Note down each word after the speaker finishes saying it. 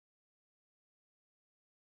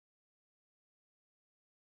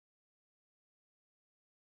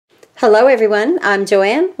Hello everyone, I'm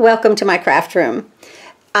Joanne. Welcome to my craft room.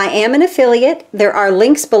 I am an affiliate. There are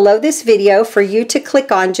links below this video for you to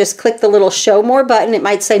click on. Just click the little show more button. It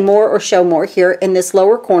might say more or show more here in this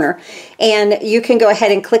lower corner. And you can go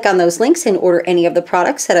ahead and click on those links and order any of the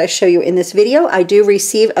products that I show you in this video. I do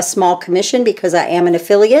receive a small commission because I am an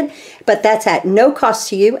affiliate, but that's at no cost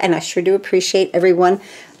to you, and I sure do appreciate everyone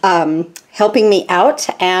helping me out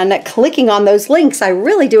and clicking on those links. I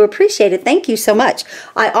really do appreciate it. Thank you so much.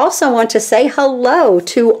 I also want to say hello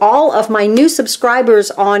to all of my new subscribers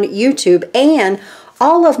on YouTube and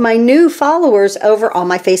all of my new followers over on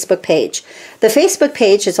my Facebook page. The Facebook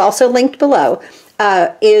page is also linked below,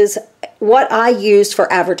 is what I use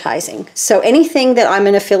for advertising. So anything that I'm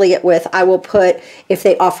an affiliate with, I will put, if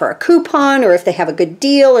they offer a coupon or if they have a good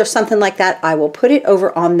deal or something like that, I will put it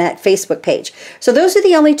over on that Facebook page. So those are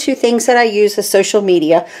the only two things that I use as social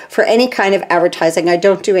media for any kind of advertising. I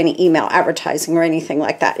don't do any email advertising or anything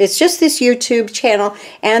like that. It's just this YouTube channel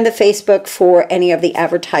and the Facebook for any of the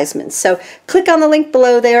advertisements. So click on the link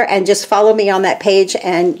below there and just follow me on that page.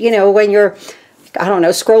 And you know, when you're I don't know,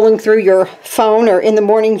 scrolling through your phone or in the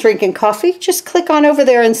morning drinking coffee, just click on over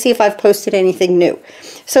there and see if I've posted anything new.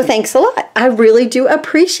 So thanks a lot. I really do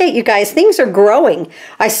appreciate you guys. Things are growing.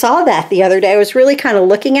 I saw that the other day. I was really kind of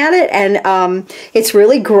looking at it, and it's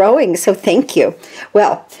really growing, so thank you.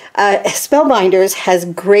 Well, Spellbinders has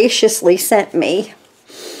graciously sent me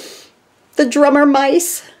the drummer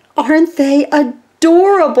mice. Aren't they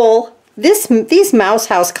adorable? These Mouse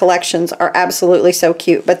House collections are absolutely so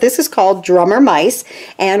cute, but this is called Drummer Mice,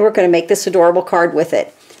 and we're going to make this adorable card with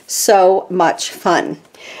it. So much fun.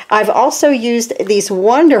 I've also used these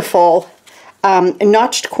wonderful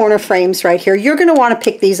notched corner frames right here. You're going to want to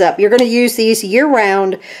pick these up. You're going to use these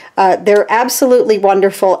year-round. They're absolutely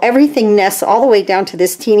wonderful. Everything nests all the way down to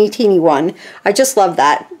this teeny one. I just love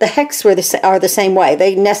that. The hex are the same way.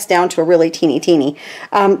 They nest down to a really teeny.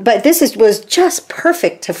 But this was just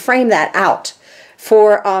perfect to frame that out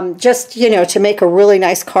for just, you know, to make a really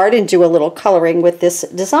nice card and do a little coloring with this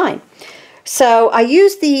design. So I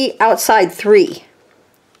used the outside 3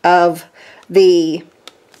 of the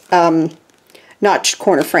notched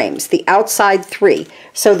corner frames, the outside 3.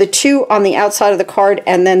 So the 2 on the outside of the card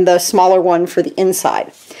and then the smaller one for the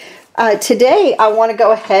inside. Today I want to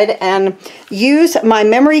go ahead and use my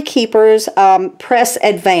Memory Keepers Press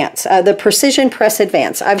Advance, the Precision Press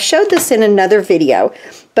Advance. I've showed this in another video,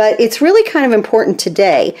 but it's really kind of important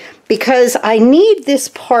today because I need this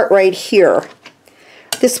part right here.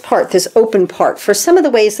 This part, this open part, for some of the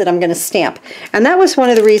ways that I'm going to stamp. And that was one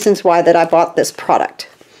of the reasons why that I bought this product.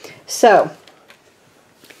 So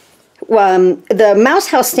the Mouse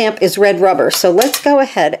House stamp is red rubber, so let's go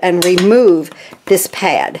ahead and remove this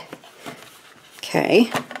pad.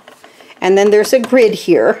 Okay, and then there's a grid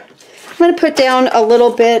here. I'm going to put down a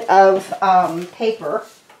little bit of paper.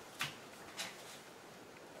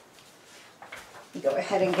 Go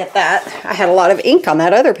ahead and get that. I had a lot of ink on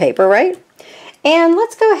that other paper, right? And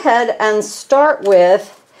let's go ahead and start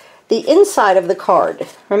with the inside of the card.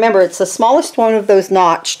 Remember, it's the smallest one of those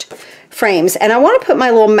notched frames, and I want to put my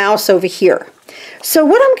little mouse over here. So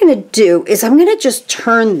what I'm going to do is I'm going to just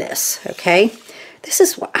turn this, okay? This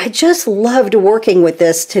is what I just loved working with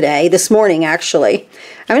this morning actually.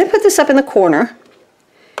 I'm going to put this up in the corner,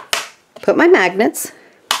 put my magnets,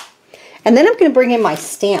 and then I'm going to bring in my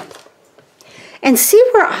stamp. And see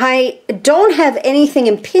where I don't have anything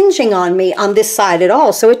impinging on me on this side at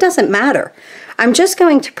all, so it doesn't matter. I'm just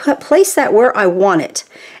going to place that where I want it.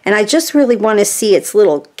 And I just really want to see its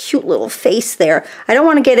little cute little face there. I don't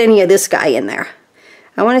want to get any of this guy in there.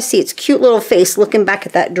 I want to see its cute little face looking back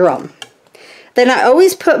at that drum. Then I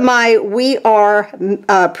always put my We Are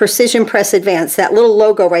Precision Press Advance, that little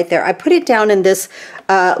logo right there. I put it down in this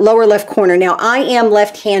lower left corner. Now I am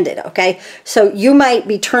left-handed, okay? So you might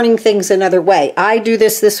be turning things another way. I do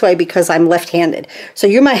this way because I'm left-handed. So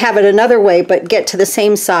you might have it another way, but get to the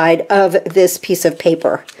same side of this piece of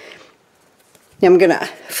paper. Now I'm going to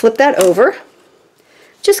flip that over.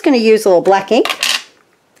 Just going to use a little black ink.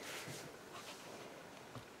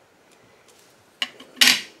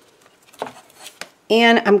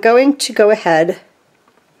 And I'm going to go ahead,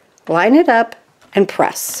 line it up, and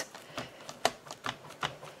press.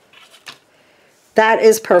 That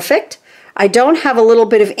is perfect. I don't have a little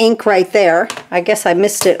bit of ink right there. I guess I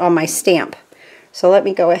missed it on my stamp. So let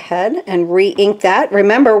me go ahead and re-ink that.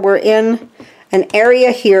 Remember, we're in an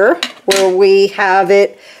area here where we have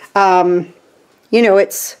it, you know,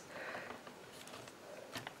 it's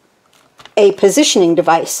a positioning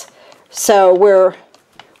device. So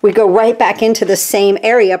we go right back into the same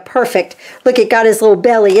area. Perfect. Look, it got his little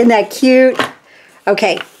belly. Isn't that cute?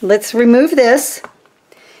 Okay, let's remove this.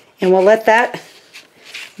 And we'll let that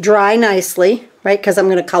dry nicely, right? Because I'm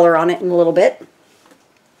going to color on it in a little bit.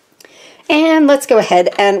 And let's go ahead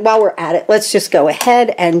and while we're at it, let's just go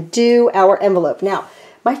ahead and do our envelope. Now,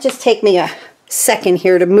 it might just take me a second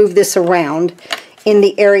here to move this around in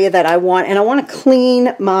the area that I want. And I want to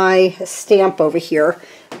clean my stamp over here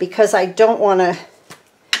because I don't want to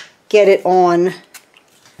get it on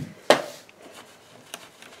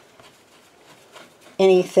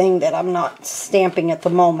anything that I'm not stamping at the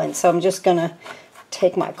moment. So I'm just going to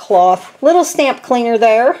take my cloth, little stamp cleaner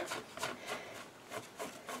there.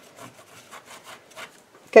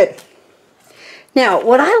 Good. Now,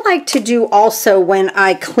 what I like to do also when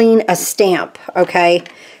I clean a stamp, okay,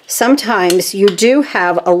 sometimes you do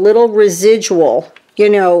have a little residual, you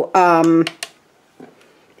know,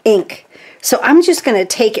 ink. So I'm just going to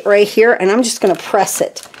take it right here and I'm just going to press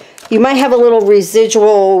it. You might have a little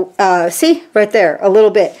residual, see, right there, a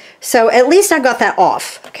little bit. So at least I got that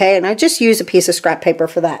off, okay, and I just use a piece of scrap paper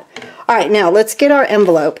for that. All right, now let's get our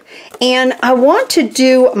envelope. And I want to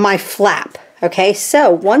do my flap. Okay,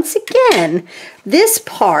 so once again, this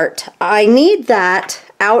part, I need that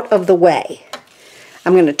out of the way.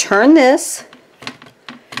 I'm going to turn this.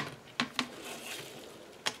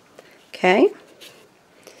 Okay.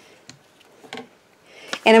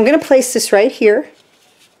 And I'm going to place this right here.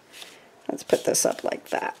 Let's put this up like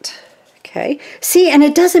that. Okay. See, and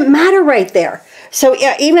it doesn't matter right there. So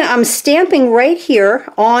yeah, even I'm stamping right here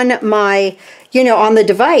on my, you know, on the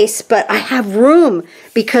device, but I have room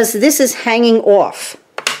because this is hanging off.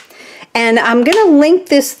 And I'm going to link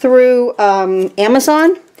this through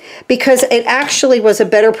Amazon because it actually was a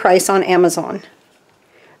better price on Amazon,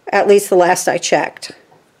 at least the last I checked.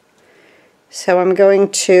 So I'm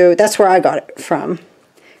going to, that's where I got it from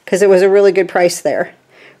because it was a really good price there.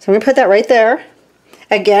 So I'm going to put that right there.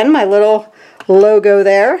 Again, my little logo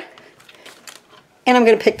there. And I'm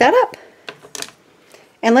going to pick that up.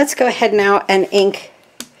 And let's go ahead now and ink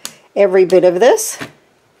every bit of this.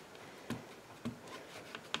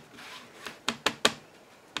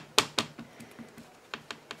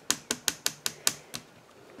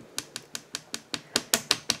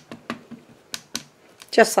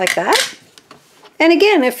 Just like that. And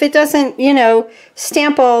again, if it doesn't, you know,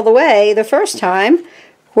 stamp all the way the first time,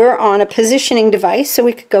 we're on a positioning device, so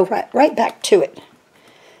we could go right back to it.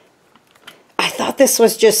 I thought this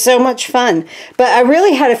was just so much fun, but I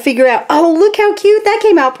really had to figure out, oh, look how cute, that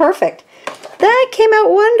came out perfect. That came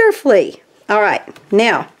out wonderfully. All right,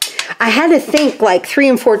 now, I had to think like 3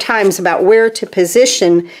 and 4 times about where to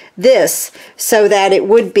position this so that it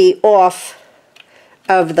would be off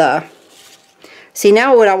of the... See,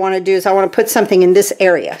 now what I want to do is I want to put something in this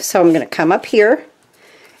area. So I'm going to come up here,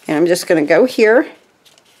 and I'm just going to go here,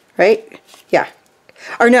 right? Yeah.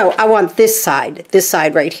 Or no, I want this side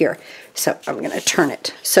right here. So I'm going to turn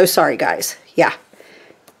it. So sorry, guys. Yeah,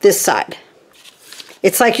 this side.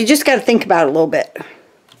 It's like you just got to think about it a little bit.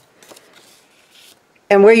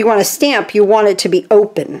 And where you want to stamp, you want it to be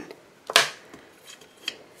open.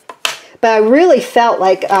 But I really felt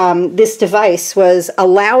like this device was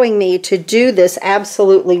allowing me to do this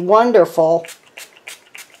absolutely wonderful.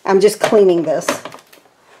 I'm just cleaning this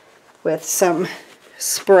with some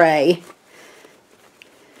spray.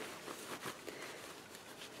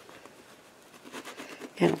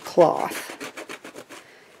 And a cloth.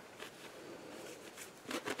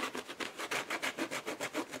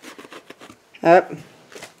 Oh,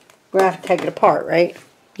 we're going to have to take it apart, right?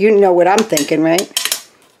 You know what I'm thinking, right?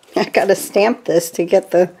 I got to stamp this to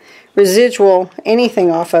get the residual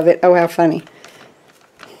anything off of it. Oh, how funny.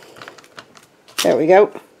 There we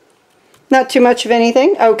go. Not too much of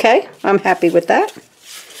anything. Okay, I'm happy with that.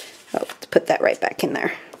 Oh, let's put that right back in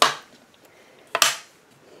there.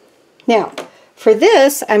 Now, for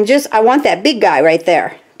this, I want that big guy right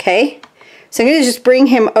there, okay? So I'm going to just bring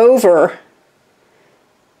him over.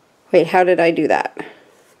 Wait, how did I do that?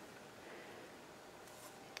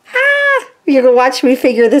 You're going to watch me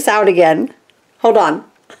figure this out again. Hold on.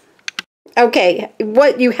 Okay,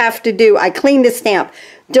 what you have to do, I cleaned the stamp.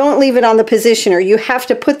 Don't leave it on the positioner. You have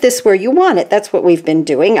to put this where you want it. That's what we've been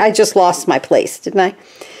doing. I just lost my place, didn't I?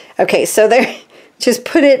 Okay, so there, just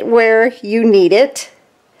put it where you need it.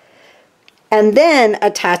 And then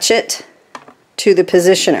attach it to the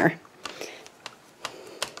positioner.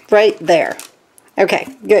 Right there.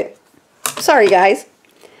 Okay, good. Sorry, guys.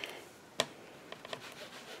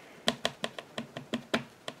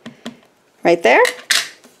 Right there.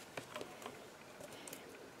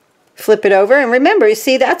 Flip it over, and remember, you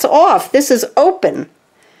see, that's off. This is open.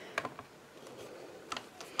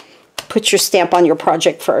 Put your stamp on your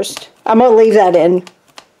project first. I'm going to leave that in.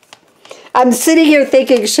 I'm sitting here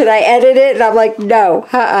thinking, should I edit it? And I'm like, no,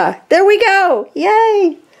 There we go.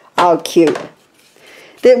 Yay. Oh, cute.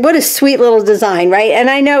 What a sweet little design, right? And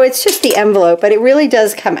I know it's just the envelope, but it really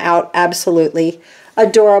does come out absolutely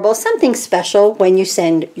adorable. Something special when you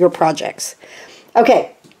send your projects.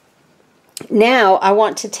 Okay. Now I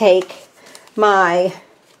want to take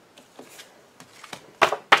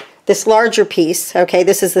this larger piece. Okay,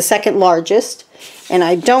 this is the second largest, and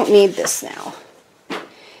I don't need this now.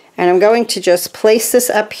 And I'm going to just place this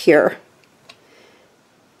up here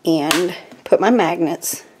and put my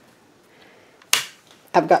magnets.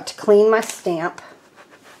 I've got to clean my stamp.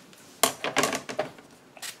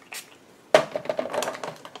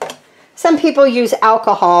 Some people use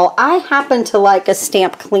alcohol. I happen to like a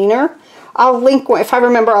stamp cleaner. I'll link one, if I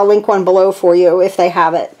remember, I'll link one below for you if they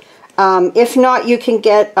have it. If not, you can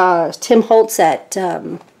get Tim Holtz at,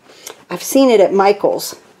 I've seen it at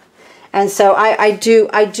Michael's. And so I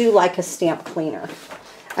do like a stamp cleaner.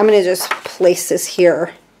 I'm going to just place this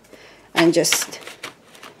here and just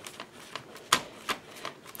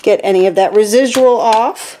get any of that residual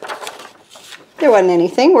off. There wasn't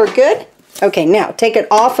anything. We're good. Okay, now take it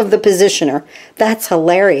off of the positioner. That's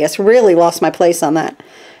hilarious. Really lost my place on that.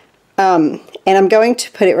 And I'm going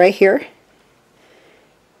to put it right here,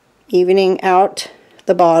 evening out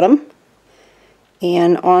the bottom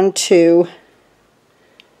and onto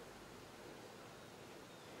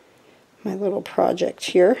my little project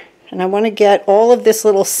here. And I want to get all of this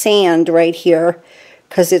little sand right here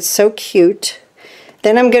because it's so cute.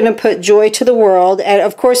 Then I'm going to put Joy to the World. And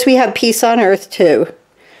of course we have Peace on Earth too,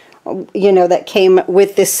 you know, that came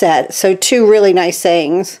with this set. So 2 really nice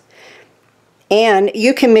sayings. And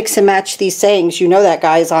you can mix and match these sayings, you know that,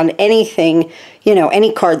 guys, on anything, you know,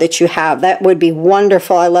 any card that you have. That would be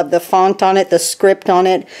wonderful. I love the font on it, the script on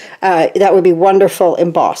it. That would be wonderful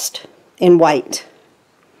embossed in white.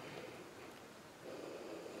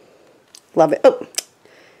 Love it. Oh,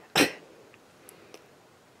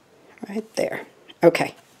 right there.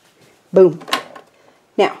 Okay. Boom.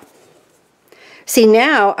 Now, see,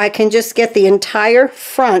 now I can just get the entire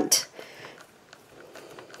front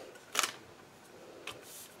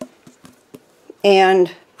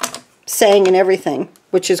and saying and everything,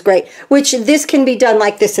 which is great. Which this can be done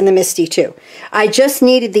like this in the Misty too. I just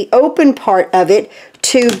needed the open part of it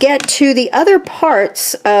to get to the other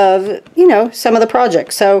parts of, you know, some of the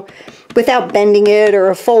projects. So without bending it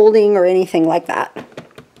or folding or anything like that.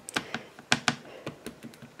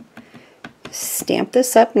 Stamp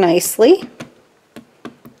this up nicely,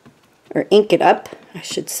 or ink it up, I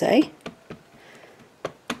should say.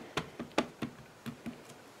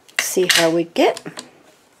 See how we get.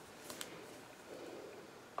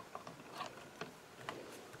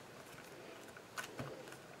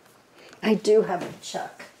 I do have a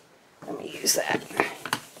chuck. Let me use that.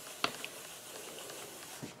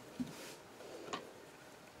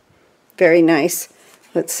 Very nice.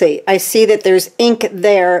 Let's see. I see that there's ink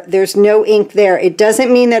there. There's no ink there. It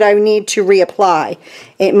doesn't mean that I need to reapply.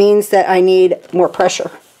 It means that I need more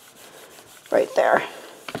pressure right there.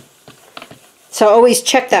 So always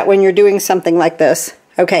check that when you're doing something like this.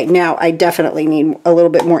 Okay, now I definitely need a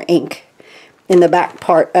little bit more ink in the back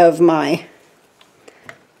part of my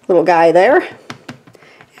little guy there.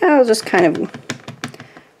 And I'll just kind of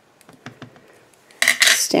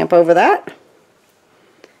stamp over that.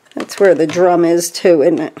 That's where the drum is too,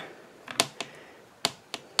 isn't it?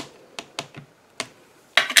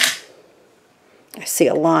 I see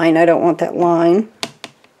a line. I don't want that line.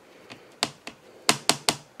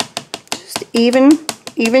 Just even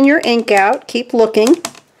your ink out. Keep looking.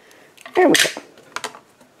 There we go.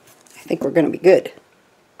 I think we're going to be good.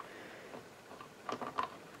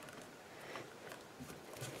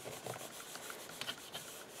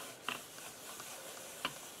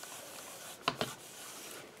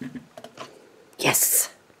 Yes.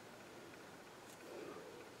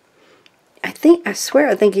 I swear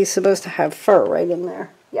I think he's supposed to have fur right in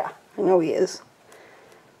there. Yeah, I know he is.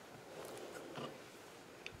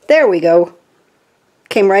 There we go.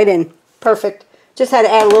 Came right in. Perfect. Just had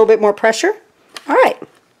to add a little bit more pressure. All right.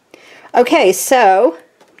 Okay, so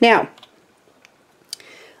now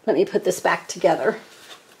let me put this back together.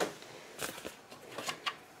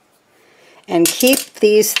 And keep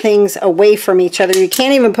these things away from each other. You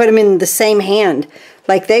can't even put them in the same hand.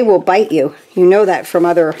 Like, they will bite you. You know that from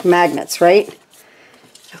other magnets, right?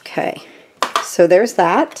 Okay, so there's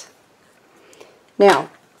that. Now,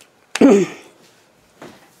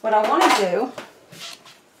 what I want to do,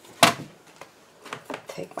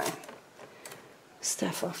 take my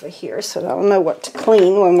stuff off of here so that I'll know what to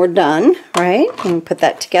clean when we're done, right? And put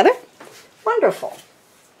that together. Wonderful.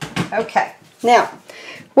 Okay, now,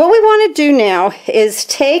 What we want to do now is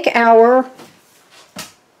take our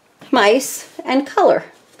mice and color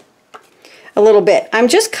a little bit. I'm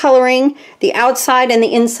just coloring the outside and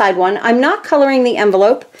the inside one. I'm not coloring the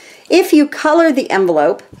envelope. If you color the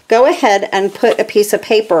envelope, go ahead and put a piece of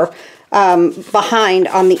paper behind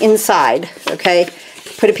on the inside, okay?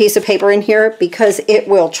 Put a piece of paper in here because it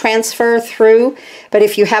will transfer through, but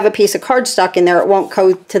if you have a piece of cardstock in there, it won't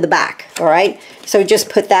go to the back, all right? So just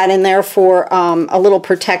put that in there for a little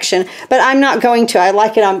protection, but I'm not going to. I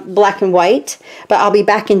like it on black and white, but I'll be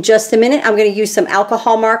back in just a minute. I'm going to use some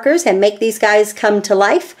alcohol markers and make these guys come to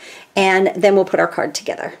life, and then we'll put our card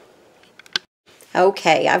together.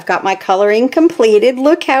 Okay, I've got my coloring completed.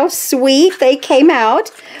 Look how sweet they came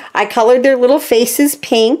out. I colored their little faces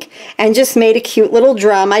pink and just made a cute little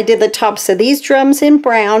drum. I did the tops of these drums in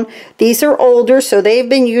brown. These are older, so they've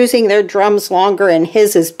been using their drums longer, and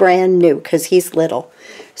his is brand new because he's little.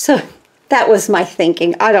 So that was my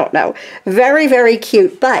thinking. I don't know. Very, very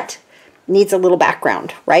cute, but needs a little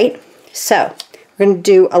background, right? So we're going to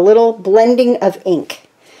do a little blending of ink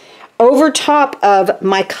over top of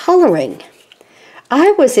my coloring.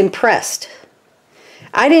 I was impressed.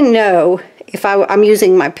 I didn't know if I'm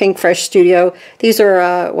using my Pinkfresh Studio. These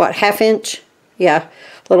are, what, 1/2 inch? Yeah,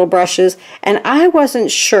 little brushes. And I wasn't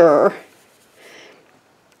sure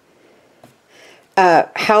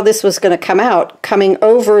how this was going to come out coming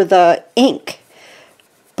over the ink.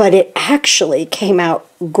 But it actually came out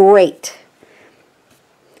great.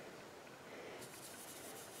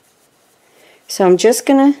 So I'm just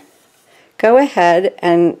going to go ahead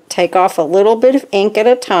and take off a little bit of ink at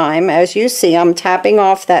a time. As you see, I'm tapping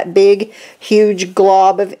off that big, huge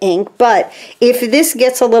glob of ink. But if this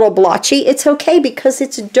gets a little blotchy, it's okay because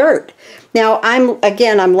it's dirt. Now, I'm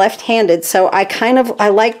left-handed, so I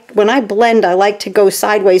like, when I blend, I like to go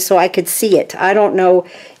sideways so I could see it. I don't know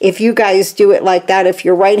if you guys do it like that, if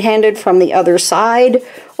you're right-handed from the other side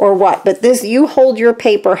or what. But this, you hold your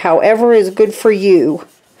paper however is good for you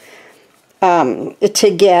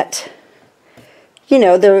to get, you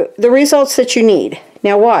know, the results that you need.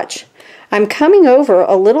 Now watch, I'm coming over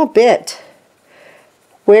a little bit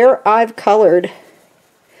where I've colored,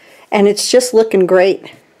 and it's just looking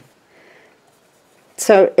great.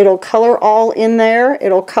 So it'll color all in there.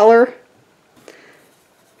 It'll color.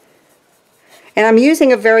 And I'm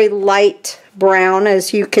using a very light brown,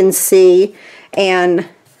 as you can see. And,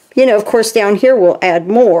 you know, of course down here we'll add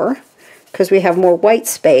more because we have more white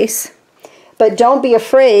space. But don't be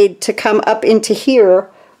afraid to come up into here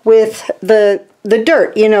with the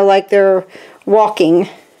dirt, you know, like they're walking.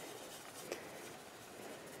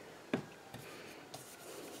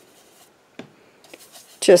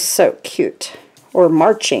 Just so cute. Or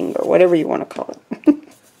marching, or whatever you want to call it.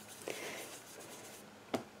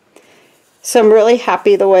 So I'm really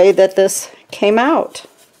happy the way that this came out.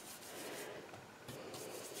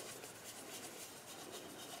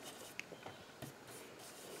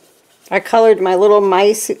 I colored my little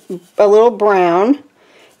mice a little brown,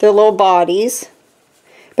 their little bodies.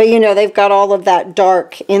 But you know, they've got all of that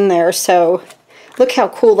dark in there, so look how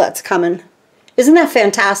cool that's coming. Isn't that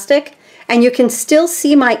fantastic? And you can still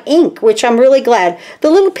see my ink, which I'm really glad. The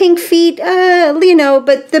little pink feet, you know,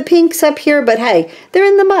 but the pink's up here, but hey, they're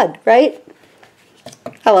in the mud, right?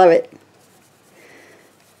 I love it.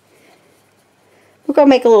 We're going to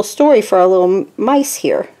make a little story for our little mice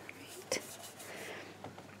here.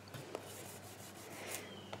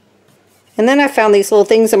 And then I found these little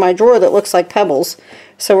things in my drawer that looks like pebbles.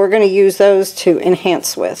 So we're going to use those to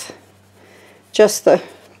enhance with. Just the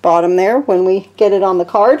bottom there when we get it on the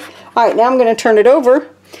card. Alright, now I'm going to turn it over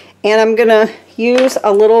and I'm going to use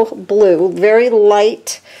a little blue, very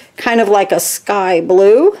light, kind of like a sky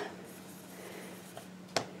blue.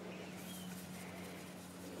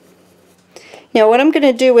 Now what I'm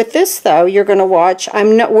going to do with this though, you're going to watch,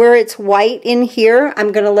 I'm not where it's white in here,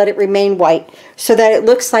 I'm going to let it remain white so that it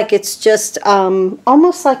looks like it's just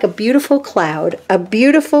almost like a beautiful cloud, a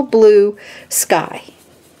beautiful blue sky.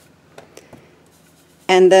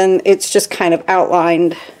 And then it's just kind of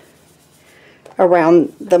outlined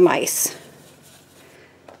around the mice.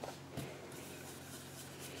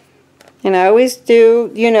 And I always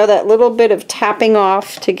do, you know, that little bit of tapping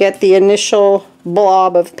off to get the initial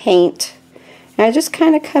blob of paint. And I just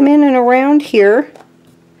kind of come in and around here.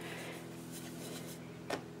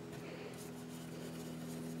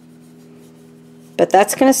 But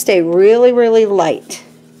that's going to stay really, really light.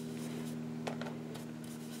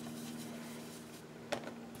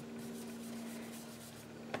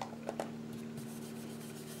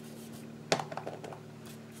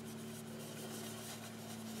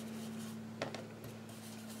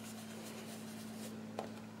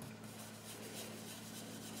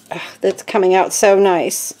 that's coming out so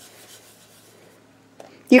nice.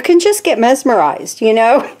 You can just get mesmerized, you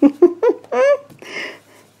know,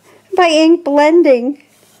 by ink blending.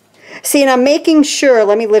 See, and I'm making sure,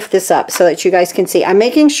 let me lift this up so that you guys can see. I'm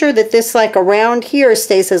making sure that this, like, around here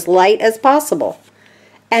stays as light as possible.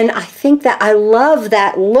 And I think that I love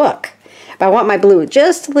that look. But I want my blue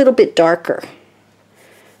just a little bit darker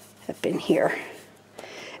up in here.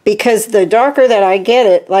 Because the darker that I get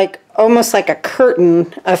it, like almost like a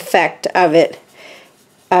curtain effect of it,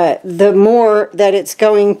 the more that it's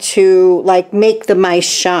going to like make the mice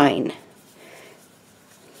shine.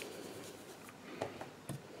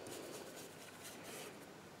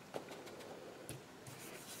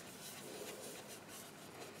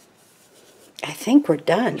 I think we're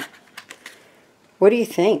done. What do you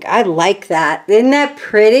think? I like that. Isn't that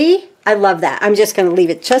pretty? I love that. I'm just going to leave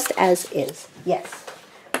it just as is. Yes.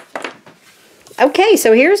 Okay,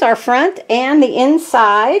 so here's our front and the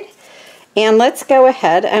inside. And let's go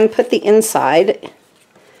ahead and put the inside.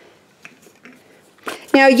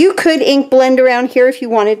 Now, you could ink blend around here if you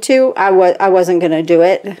wanted to. I wasn't going to do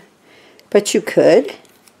it, but you could.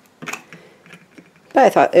 But I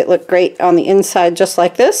thought it looked great on the inside just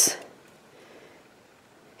like this.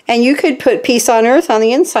 And you could put Peace on Earth on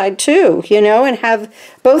the inside too, you know, and have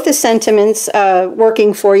both the sentiments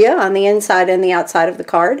working for you on the inside and the outside of the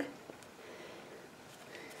card.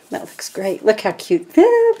 That looks great. Look how cute. Look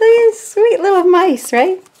at these sweet little mice,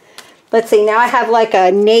 right? Let's see. Now I have like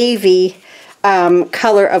a navy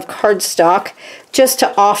color of cardstock just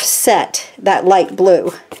to offset that light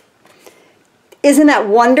blue. Isn't that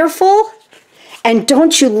wonderful? And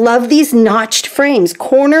don't you love these notched frames?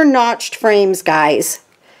 Corner notched frames, guys.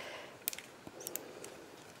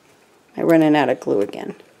 I'm running out of glue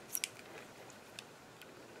again.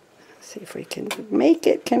 Let's see if we can make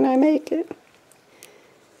it. Can I make it?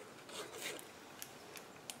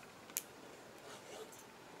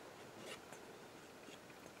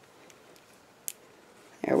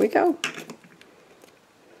 There we go.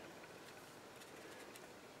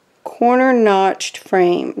 Corner notched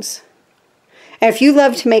frames. And if you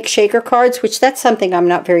love to make shaker cards, which that's something I'm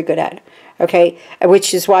not very good at, okay,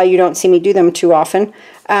 which is why you don't see me do them too often.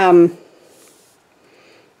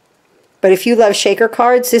 But if you love shaker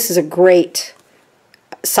cards, this is a great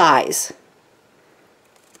size.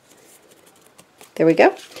 There we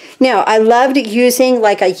go. Now, I loved using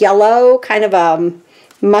like a yellow kind of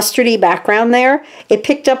mustardy background there. It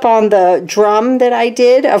picked up on the drum that I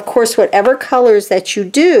did. Of course, whatever colors that you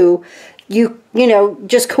do, you know,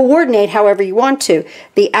 just coordinate however you want to.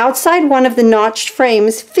 The outside one of the notched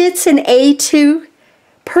frames fits an A2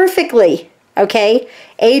 perfectly, okay?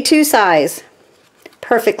 A2 size.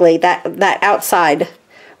 Perfectly, that outside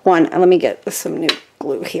one. Let me get some new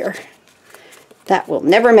glue here. That will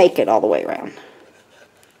never make it all the way around.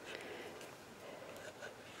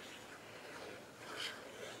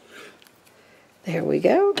 There we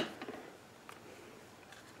go.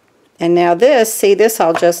 And now this, see this,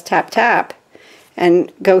 I'll just tap tap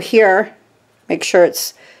and go here. Make sure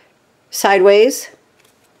it's sideways,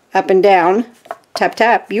 up and down, tap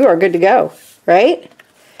tap. You are good to go, right?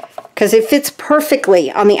 Because it fits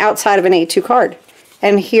perfectly on the outside of an A2 card.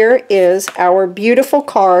 And here is our beautiful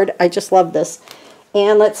card. I just love this.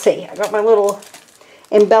 And let's see, I got my little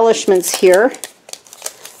embellishments here.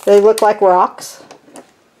 They look like rocks.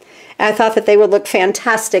 And I thought that they would look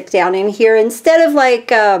fantastic down in here. Instead of like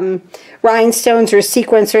rhinestones or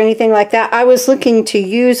sequins or anything like that, I was looking to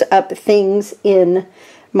use up things in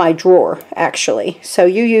my drawer, actually. So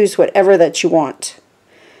you use whatever that you want.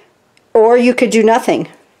 Or you could do nothing.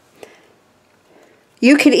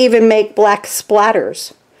 You could even make black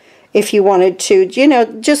splatters if you wanted to, you know,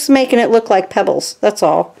 just making it look like pebbles, that's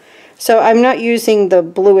all. So I'm not using the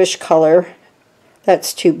bluish color.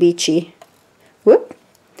 That's too beachy. Whoop.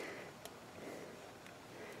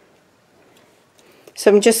 So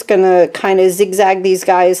I'm just going to kind of zigzag these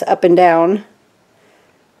guys up and down.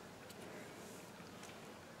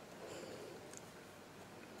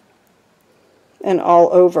 And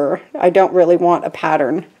all over. I don't really want a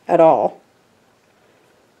pattern at all.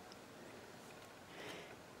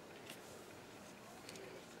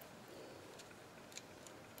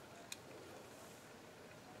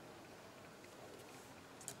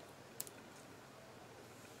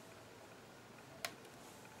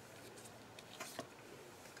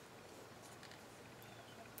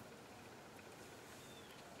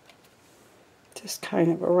 Just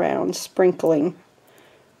kind of around, sprinkling.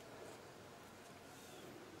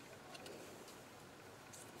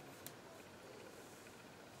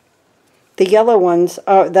 The yellow ones,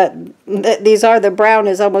 these are, the brown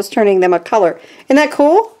is almost turning them a color. Isn't that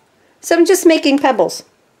cool? So I'm just making pebbles.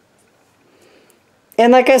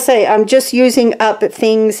 And like I say, I'm just using up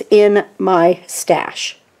things in my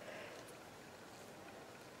stash.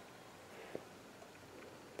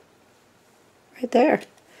 Right there.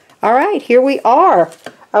 All right, here we are.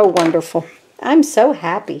 Oh, wonderful. I'm so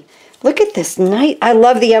happy. Look at this night. I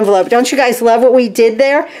love the envelope. Don't you guys love what we did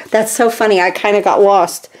there? That's so funny. I kind of got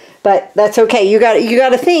lost, but that's okay. You got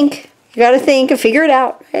to think. You got to think and figure it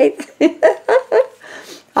out, right?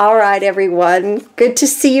 All right, everyone. Good to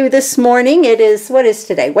see you this morning. It is, what is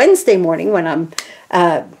today? Wednesday morning when I'm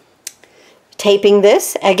taping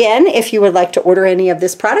this. Again, if you would like to order any of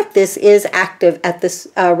this product, this is active at this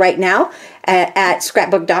right now at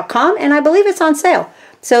scrapbook.com, and I believe it's on sale.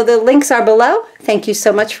 So the links are below. Thank you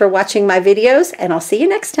so much for watching my videos, and I'll see you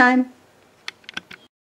next time.